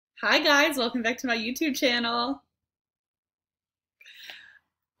Hi guys, welcome back to my YouTube channel.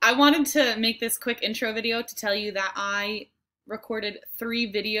 I wanted to make this quick intro video to tell you that I recorded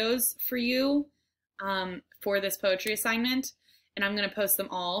 3 videos for you for this poetry assignment, and I'm going to post them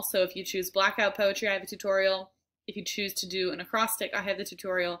all. So if you choose blackout poetry, I have a tutorial. If you choose to do an acrostic, I have the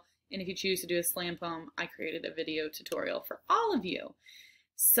tutorial. And if you choose to do a slam poem, I created a video tutorial for all of you.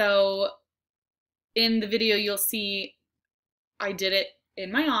 So in the video, you'll see I did it in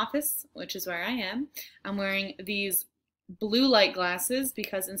my office, which is where I am. I'm wearing these blue light glasses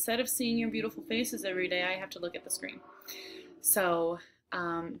because instead of seeing your beautiful faces every day, I have to look at the screen. So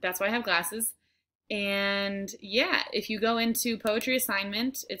that's why I have glasses. And yeah, if you go into poetry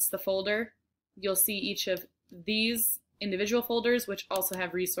assignment, it's the folder. You'll see each of these individual folders, which also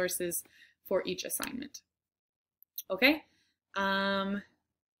have resources for each assignment. Okay?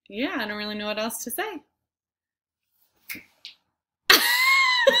 Yeah, I don't really know what else to say.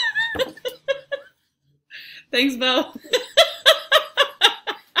 Thanks, Bo.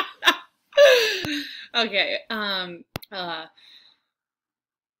 Okay,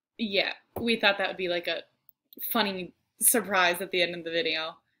 yeah, we thought that would be like a funny surprise at the end of the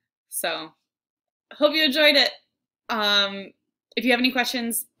video. So, hope you enjoyed it. If you have any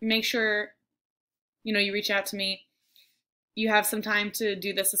questions, make sure, you reach out to me. You have some time to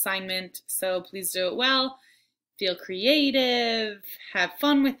do this assignment, so please do it well. Feel creative, have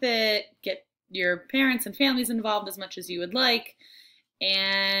fun with it, get your parents and families involved as much as you would like.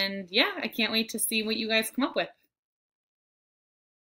 And yeah, I can't wait to see what you guys come up with.